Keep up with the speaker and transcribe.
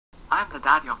I'm the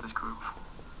daddy of this group.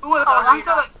 Who is Oh,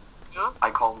 that? I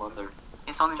call mother.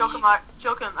 It's only me.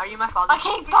 Joakim, are you my father? I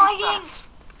keep dying.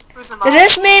 Who's the mother?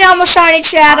 Does this mean I'm a shiny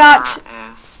Chatot? Mother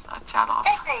is a Chatot.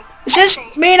 Does this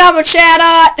mean I'm a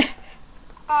Chatot? Guys.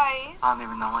 I don't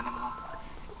even know anymore.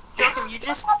 Joakim, you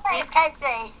just...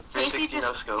 Casey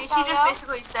just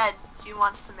basically said she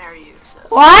wants to marry you, so...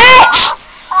 What?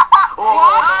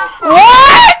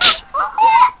 What?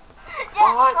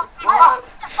 What?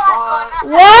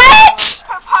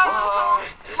 Proposal.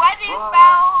 Wedding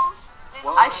bells.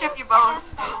 I ship you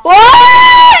both.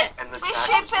 What? We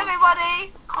ship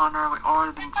everybody. Connor, we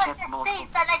already been shipped multiple.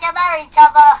 So they can marry each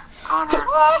other. Connor.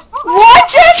 What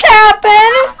just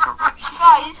happened?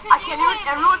 Guys, I can't even...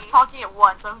 Everyone's talking at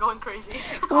once, I'm going crazy.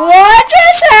 What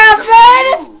just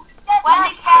happened?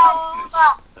 wedding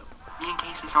bells. Me and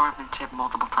Casey's already been shipped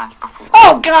multiple times before.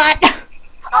 Oh God.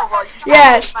 Oh, well, you just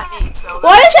Yes. my name, so...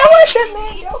 Why does everyone ship You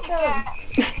me?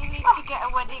 need to get a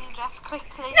wedding dress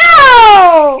quickly.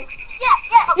 No! Yes,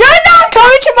 yes. You're not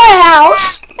coming to my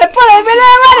house and putting me in a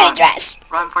wedding dress.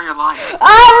 Run for your life.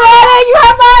 I'm ready. You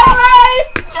have my life.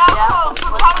 Don't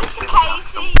propose to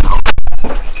Casey.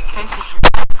 Casey,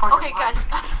 for your Okay, life.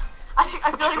 guys. I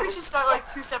feel like we should start like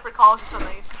 2 separate calls or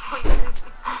something. It's just going crazy.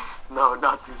 No,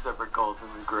 not 2 separate calls.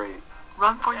 This is great.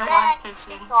 Run for your life,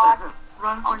 Casey.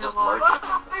 Run for I'll your just life. mark it.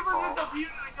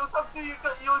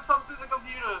 You'll come to the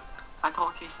computer. I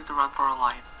told Casey to run for her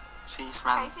life. She's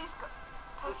ran. Casey's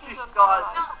gone.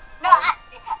 No,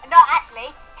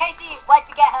 actually, Casey went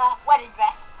to get her wedding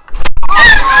dress. Oh,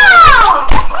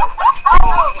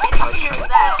 here's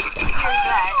that. Here's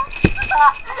that.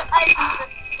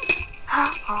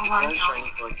 Oh my I was god. trying to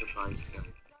collect the prize.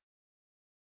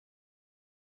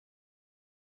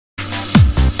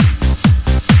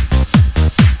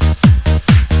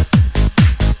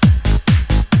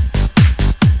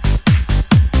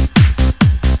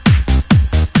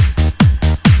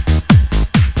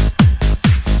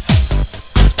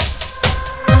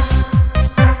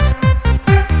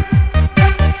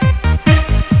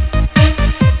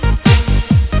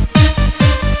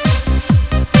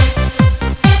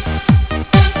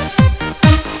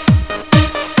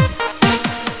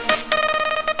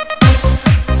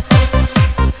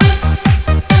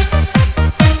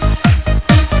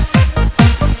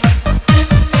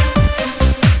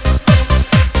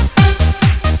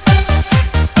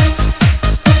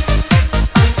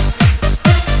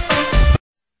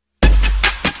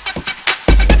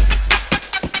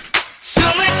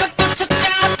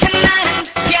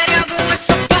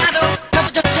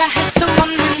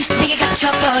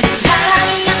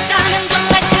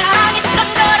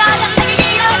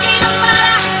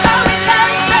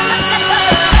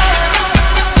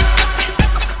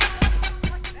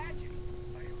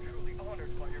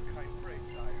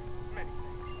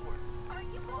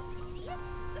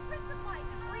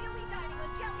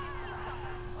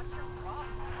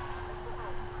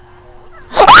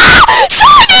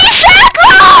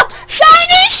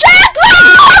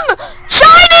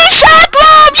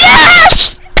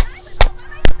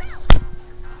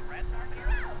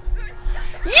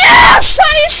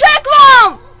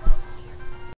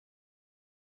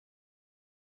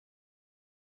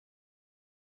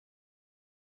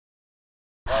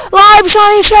 Live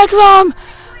Shiny Zekrom!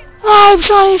 Live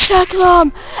Shiny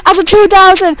Zekrom! After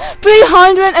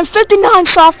 2,359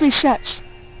 soft resets.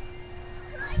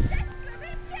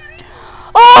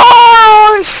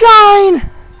 Oh, it's shine!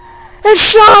 It's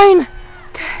shine!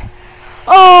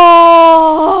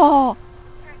 Oh!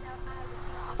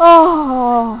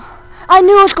 Oh! I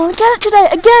knew I was going to get it today.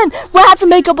 Again, we'll have to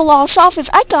make up a lot of soft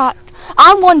resets.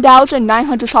 I'm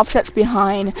 1,900 soft resets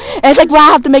behind. And it's like, well,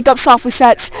 I have to make up soft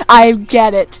resets. I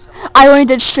get it. I only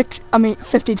did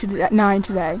 50 to 9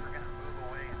 today.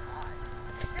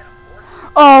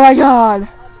 Oh my god.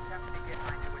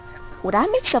 Would I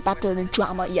mix up after the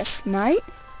drama yesterday night?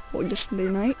 Or yesterday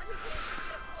night?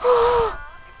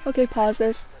 Okay, pause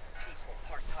this.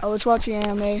 I was watching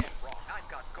anime. I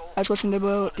was watching the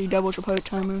Devil's Report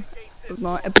timer. It was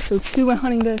on episode 2 and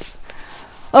hunting this.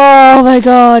 Oh my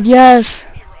god, yes!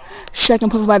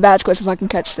 Second put for my badge quest if I can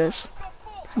catch this.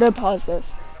 Then pause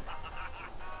this.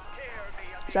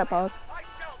 Is that pause?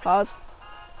 Pause?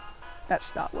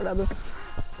 That's not whatever.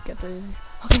 Get the...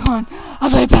 Okay, hold on. I'll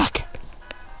be right back.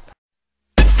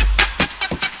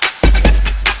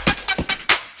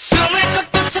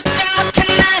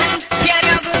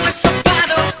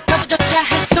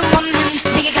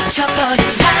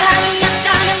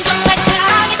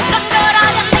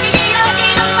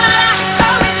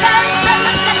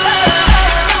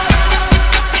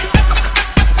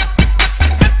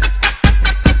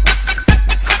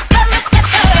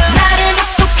 나를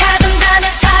못 가둔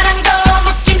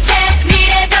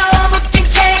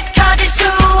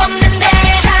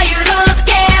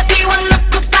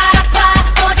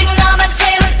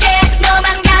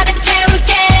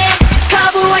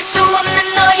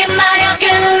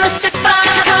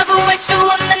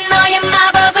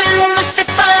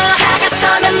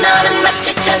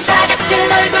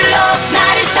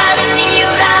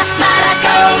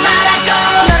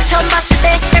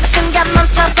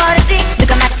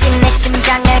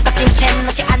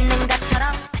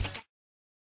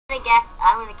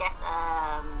guess,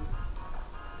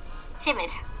 timid.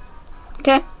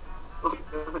 Okay.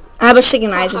 I have a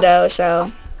synchronizer though,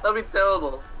 so. That'd be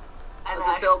terrible. I That's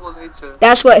a know. terrible nature.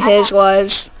 That's what his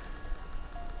was.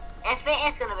 If it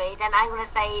is gonna be, then I'm gonna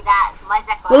say that my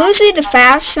Zekrom. Well, usually the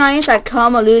fast shinies that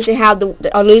come are usually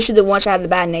the ones that have the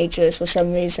bad natures for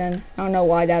some reason. I don't know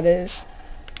why that is.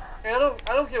 Hey, I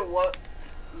don't care what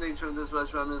nature of this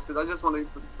restaurant is, because I just want it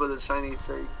for the shiny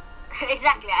sake.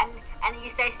 Exactly, and you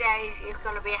say you're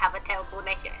gonna have a terrible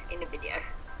nature in the video.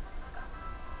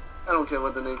 I don't care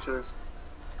what the nature is.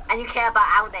 And you care about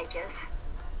our natures.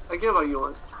 I care about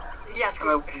yours. Yes. And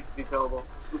I want it to be terrible.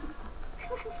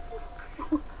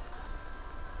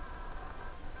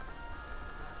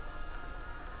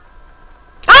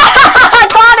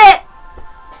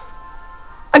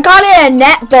 I got it in a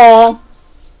netball,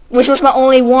 which was my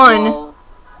only one. Well,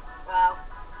 Well,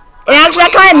 And actually,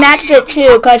 that kind of matches it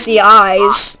too, because the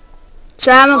eyes.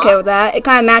 So I'm okay with that. It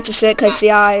kind of matches it, because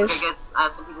the eyes. I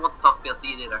guess some people want to talk about.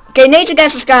 See you later. Okay, nature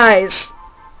against disguise.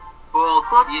 Cool.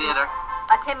 See you later.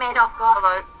 a timid, of course.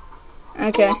 Bye bye.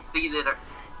 Okay. Cool. See you later.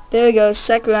 There we go,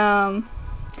 Zekrom.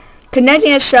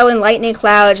 Connecting its shell in lightning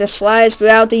clouds, it flies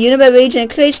throughout the universe region and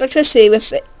creates electricity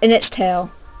in its tail.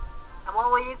 And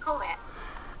what will you call it?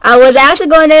 I was actually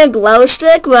going to name it Glow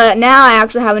Stick, but now I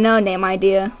actually have another name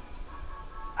idea.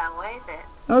 And what is it?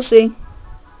 We'll see.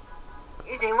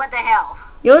 You see, what the hell?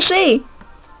 You'll see.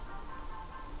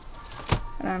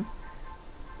 Hold on.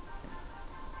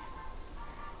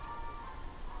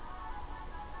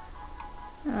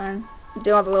 Hold on.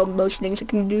 Do all the little motion things I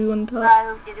can do on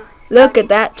top. Look at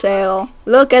that tail.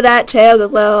 Look at that tail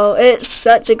glow. It's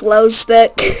such a glow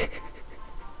stick.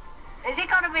 Is it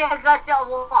gonna be a ghost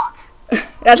or what?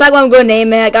 That's not what I'm going to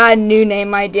name it. I got a new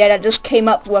name idea that just came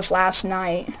up with last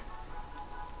night.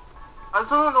 I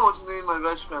still don't know what to name my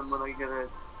restaurant when I get it.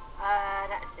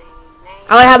 Let's see. Name.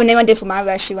 I would have a name idea for my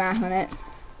restaurant on it.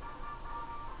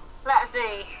 Let's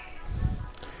see.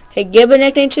 Hey, give a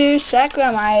nickname to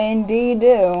Zekrom. I indeed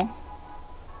do.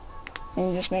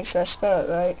 And just make sure I spell it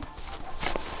right.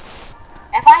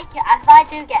 If I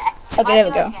do get, Okay, there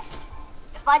we go.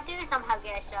 If I do somehow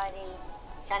get a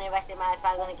shiny resting man, if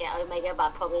I'm gonna get Omega,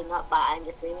 but probably not. But I'm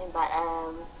just dreaming. But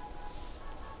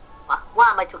what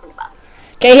am I talking about?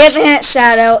 Okay, here's a hint,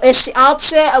 Shadow. It's the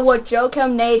opposite of what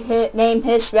Joakim named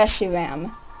his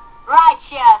Reshiram. Right,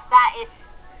 yes, that is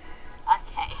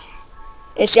okay.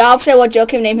 It's the opposite of what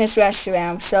Joakim named his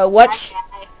Reshiram. So what's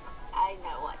Okay, I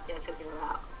know what you're talking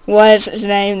about. what is his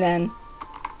name then?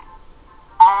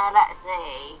 Let's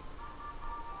see.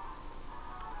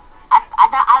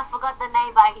 I forgot the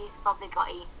name, but he's probably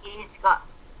got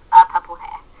purple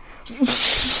hair.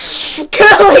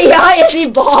 Curly Eye is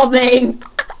evolving.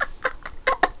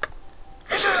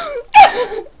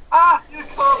 Ah, you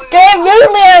called it. Getting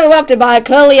rudely interrupted by a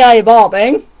Curly Eye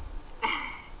evolving.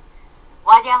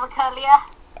 Why do you have a curly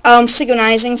hair?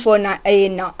 Synchronizing for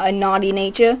a naughty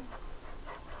nature.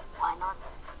 Why not?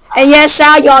 And yes,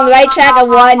 Sal, you're on the right track of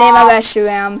what I name my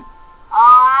Reshiram. Oh,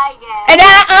 I get And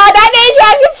that nature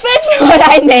actually fits what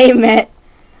I name it.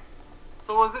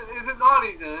 So is it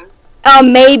naughty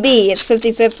then? Maybe. It's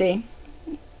 50-50.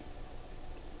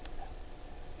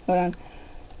 Hold on.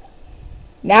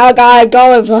 Now I gotta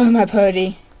go with my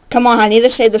purdy. Come on, I need to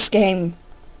save this game.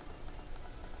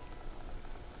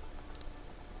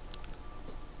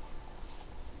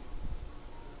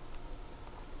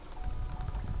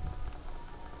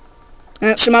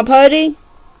 So my purdy,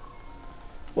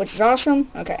 which is awesome.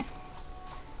 Okay.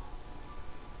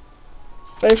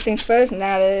 First things first, and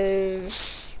that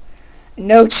is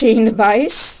no cheating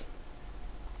device.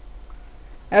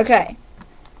 Okay.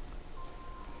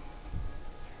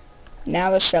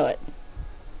 Now let's show it.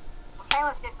 okay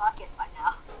with this Marcus right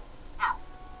now. Ow.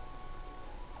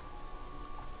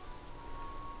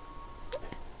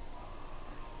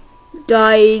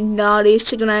 Die naughty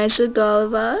synchronizer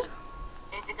Gulliver.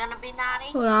 Is it gonna be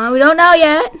naughty? Hold on, we don't know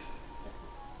yet.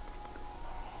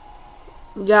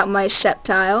 We got my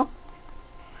Sapphire.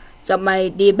 Got my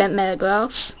D-Bent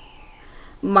Metagross.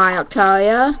 My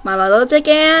Octaria. My Melodic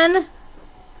and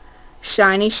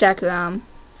Shiny Zekrom.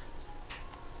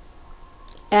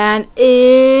 And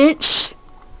it's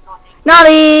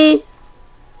naughty.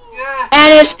 Yeah.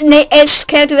 And its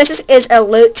characteristic is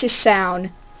alert to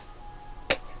sound.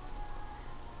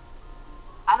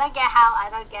 I don't get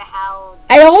how.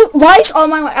 I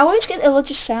always get alert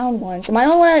to sound ones. Am I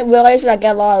the only one that realizes I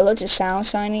get a lot of alert to sound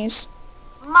shinies?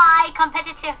 My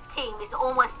competitive team is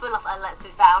almost full of alert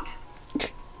to sound.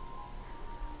 And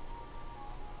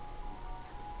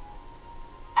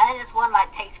then this one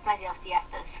takes plenty of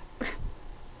siestas.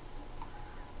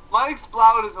 My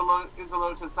Exploud is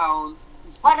alert to sounds.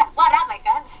 What that make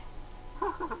sense?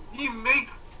 He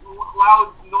makes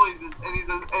loud noises, and he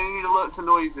alerts to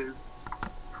noises.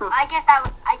 I guess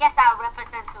that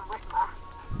represents a whisper.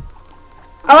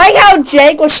 I like how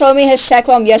Jake was showing me his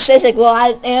Zekrom yesterday. He's like, well,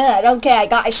 I don't care. I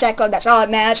got a Zekrom. That's all that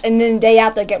matters. And then the day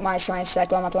after, I get my shiny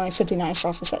Zekrom after only 59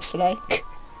 software sets today.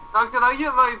 Now, can I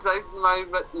get my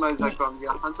Zekrom?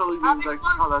 Yeah, until we get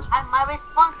Zekrom. Oh, that's... My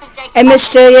response to Jake. A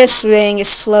mysterious ring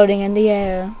is floating in the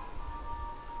air.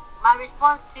 My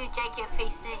response to Jake if he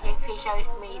shows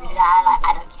me that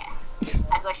I don't care.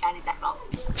 I go shiny Zekrom.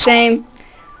 Same.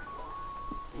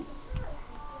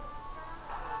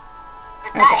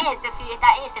 That is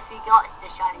if you got the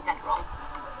shiny Zekrom.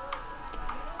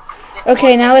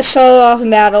 Okay, now let's solo off in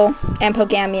battle. And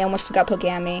Pokemon. I almost forgot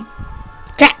Pokemon.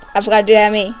 Crap! I forgot to do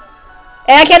that me.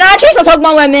 And I cannot change my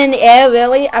Pokemon when I'm in the air,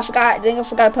 really? I think I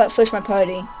forgot to push my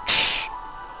party.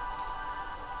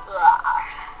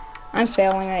 I'm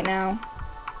failing right now.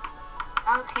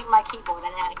 I'll click my keyboard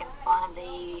and then I can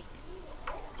finally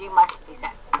do my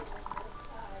resets.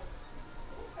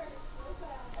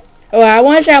 Oh, I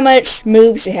want to see how much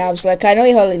moves he has. Like, I know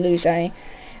he hardly lose any.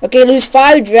 Okay, lose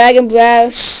 5 Dragon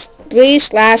Blasts, 3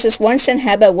 Slashes, 1 Stun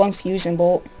Headbutt, 1 Fusion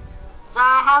Bolt. So,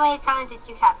 how many times did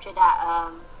you capture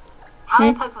that, how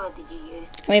many Pokemon did you use?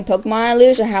 How many Pokemon I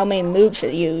lose or how many moves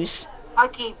it use?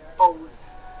 Pokeballs.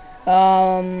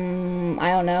 I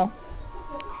don't know.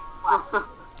 Well,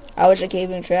 I wasn't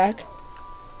keeping track.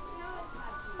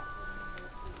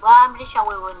 I'm pretty sure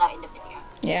we will know in the video.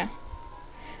 Yeah.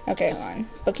 Okay, hold on.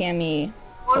 Pokemon.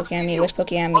 Pokemon. Where's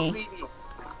Pokemon?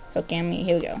 Pokemon.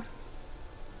 Here we go.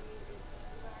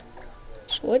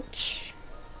 Switch.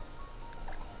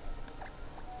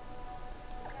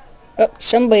 Oh,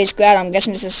 somebody's Groudon. I'm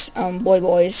guessing this is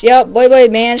Boy's. Yep, Boy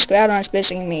Man's Groudon's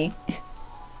missing me.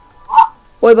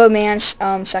 Boy Man's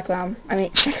Zekrom. I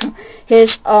mean Zekrom.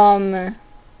 His dang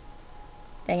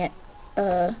it.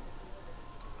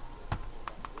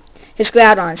 His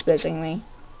Groudon's missing me.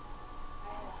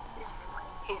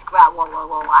 His Groudon.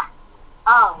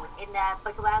 Oh, in the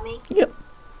Pokemon me? Yep.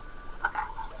 Okay.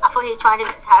 I thought he was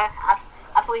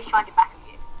trying to back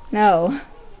you. No.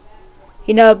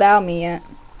 He know about me yet.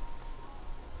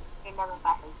 He never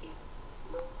battled you.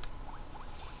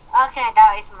 Okay,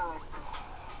 that is Marissa.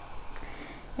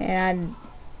 And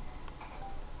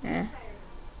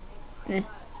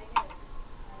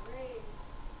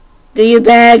do you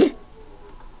beg?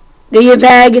 Do you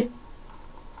beg?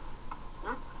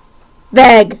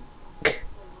 Beg.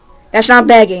 That's not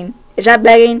begging. Is that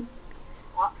begging?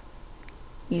 What?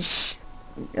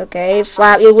 Okay,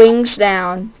 flap your wings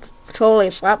down. Totally,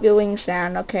 flap your wings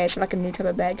down. Okay, it's like a new type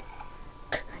of beg.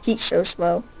 He's so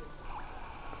slow.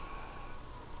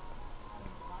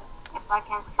 If I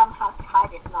can somehow tie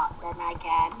this knot, then I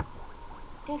can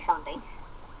do something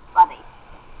funny.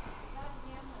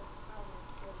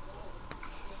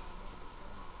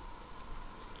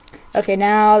 Okay,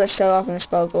 now let's start off in the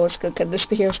Sparkle. It's good because this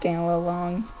video's getting a little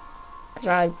long. Because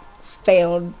I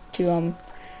failed to,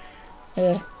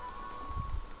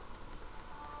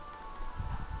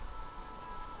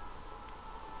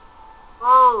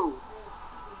 Oh!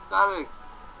 Static.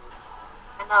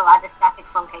 I know, I just static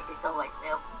from cases always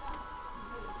do.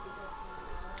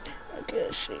 Okay,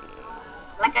 let's see.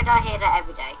 Like I don't hear that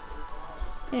every day.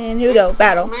 And here we go,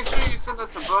 battle. Make sure you send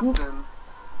that to Brooke then.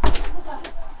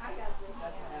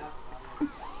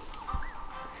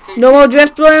 No more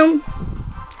Drift Bloom.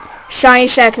 Shiny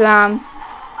Zekrom.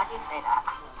 Why do you say that?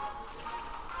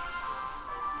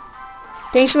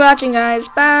 Thanks for watching, guys.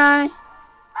 Bye.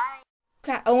 Bye.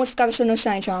 Crap, I almost got to no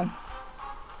Shiny Charm.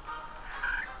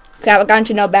 Crap, I got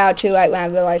into no battle too right when I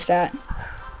realized that.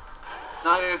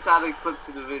 Now you're static clip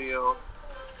to the video.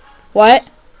 What?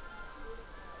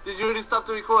 Did you already stop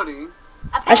the recording?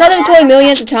 I saw them recording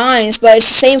millions of times, but it's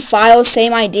the same file,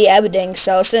 same ID, everything,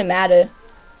 so it doesn't matter.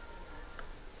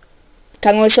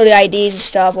 I'm going to show the IDs and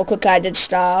stuff. Real quick, I did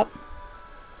stop.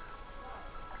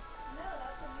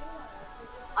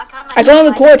 I can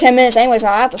only record 10 minutes anyway, so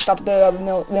I have to stop the video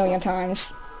a million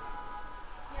times.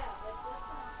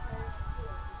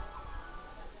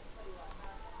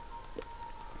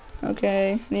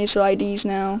 Okay, need some IDs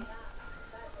now.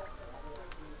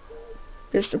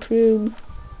 Just to prove.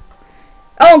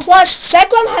 Oh, and plus,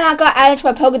 Zekrom had not got added to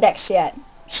my Pokedex yet,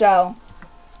 so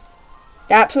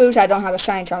that proves I don't have a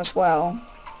Shiny Charm as well.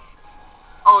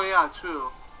 Oh yeah, true.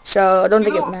 So I don't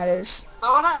think it matters.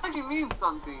 That would actually mean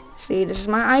something. See, this is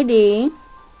my ID.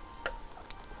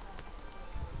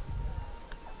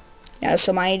 Yeah,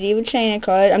 so my ID would change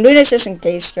card. I'm doing this just in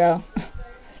case, though.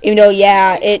 Even though,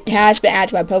 yeah, it has been added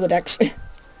to my Pokedex.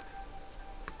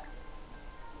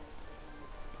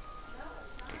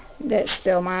 That's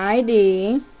still my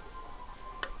ID.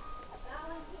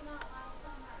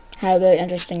 Have an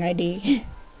interesting ID.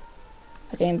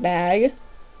 Okay, bag.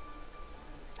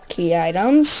 Key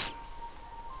items.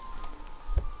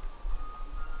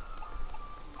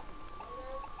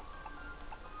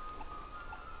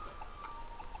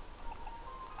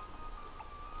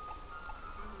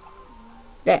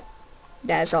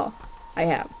 That's all I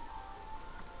have.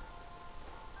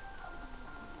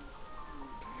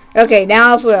 Okay,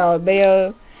 now for our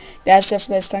video. That's it for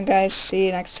this time, guys. See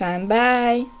you next time.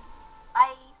 Bye.